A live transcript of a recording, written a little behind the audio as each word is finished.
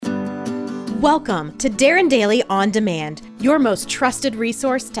Welcome to Darren Daily On Demand, your most trusted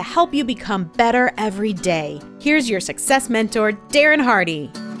resource to help you become better every day. Here's your success mentor, Darren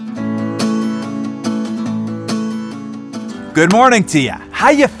Hardy. Good morning to you. How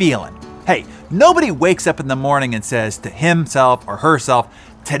you feeling? Hey, nobody wakes up in the morning and says to himself or herself,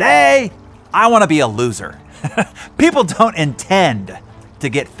 "Today, I want to be a loser." People don't intend to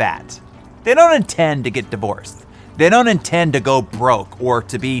get fat. They don't intend to get divorced. They don't intend to go broke or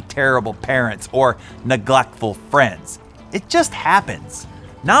to be terrible parents or neglectful friends. It just happens.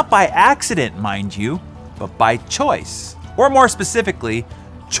 Not by accident, mind you, but by choice. Or more specifically,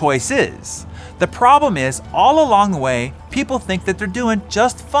 choices. The problem is, all along the way, people think that they're doing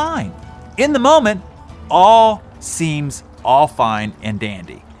just fine. In the moment, all seems all fine and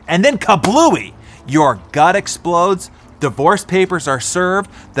dandy. And then kablooey! Your gut explodes, divorce papers are served,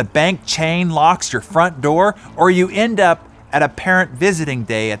 the bank chain locks your front door, or you end up at a parent visiting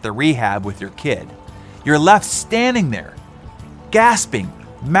day at the rehab with your kid. You're left standing there, gasping,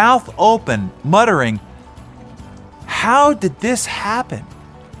 mouth open, muttering, "How did this happen?"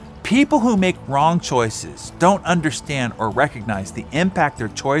 People who make wrong choices don't understand or recognize the impact their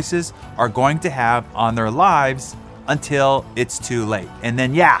choices are going to have on their lives until it's too late. And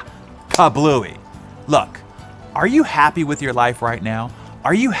then, kablooey. Look, are you happy with your life right now?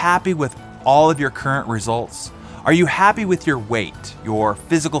 Are you happy with all of your current results? Are you happy with your weight, your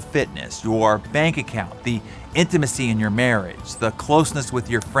physical fitness, your bank account, the intimacy in your marriage, the closeness with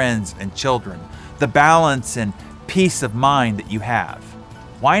your friends and children, the balance and peace of mind that you have?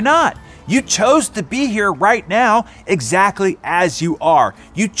 Why not? You chose to be here right now exactly as you are.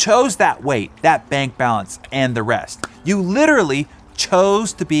 You chose that weight, that bank balance, and the rest. You literally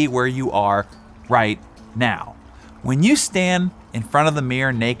chose to be where you are right now. When you stand in front of the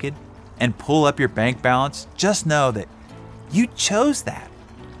mirror naked and pull up your bank balance, just know that you chose that.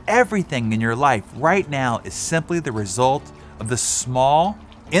 Everything in your life right now is simply the result of the small,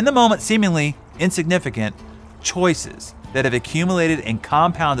 in the moment seemingly insignificant, choices that have accumulated and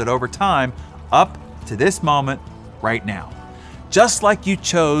compounded over time up to this moment right now. Just like you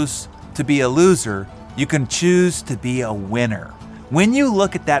chose to be a loser, you can choose to be a winner. When you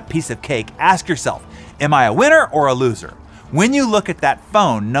look at that piece of cake, ask yourself, am I a winner or a loser? When you look at that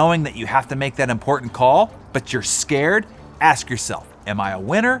phone, knowing that you have to make that important call, but you're scared, ask yourself, am I a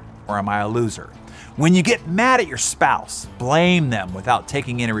winner or am I a loser? When you get mad at your spouse, blame them without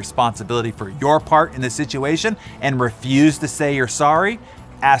taking any responsibility for your part in the situation and refuse to say you're sorry,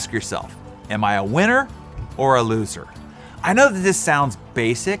 ask yourself, am I a winner or a loser? I know that this sounds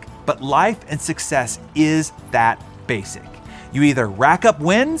basic, but life and success is that basic. You either rack up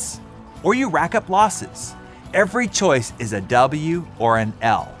wins or you rack up losses. Every choice is a W or an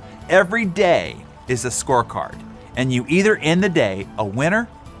L. Every day is a scorecard, and you either end the day a winner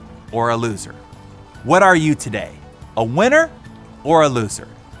or a loser. What are you today? A winner or a loser?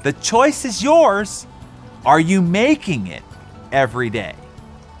 The choice is yours. Are you making it every day?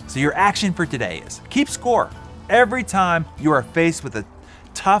 So your action for today is keep score. Every time you are faced with a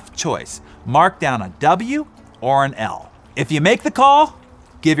tough choice, mark down a W or an L. If you make the call,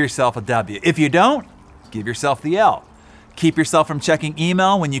 give yourself a W. If you don't, give yourself the L. Keep yourself from checking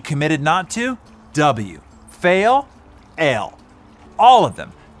email when you committed not to, W. Fail, L. All of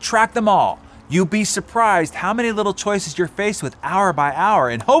them. Track them all. You'll be surprised how many little choices you're faced with hour by hour,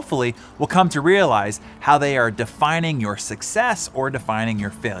 and hopefully will come to realize how they are defining your success or defining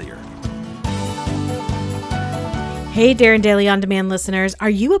your failure. Hey, Darren Daily On Demand listeners, are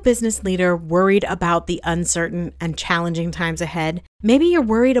you a business leader worried about the uncertain and challenging times ahead? Maybe you're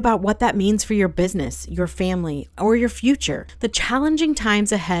worried about what that means for your business, your family, or your future. The challenging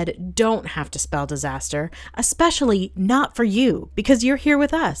times ahead don't have to spell disaster, especially not for you, because you're here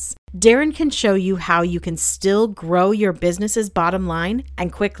with us. Darren can show you how you can still grow your business's bottom line,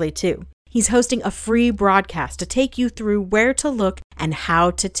 and quickly too. He's hosting a free broadcast to take you through where to look and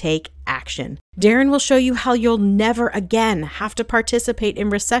how to take action. Darren will show you how you'll never again have to participate in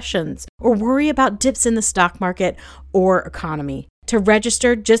recessions or worry about dips in the stock market or economy. To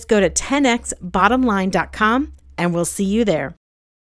register, just go to 10xbottomline.com and we'll see you there.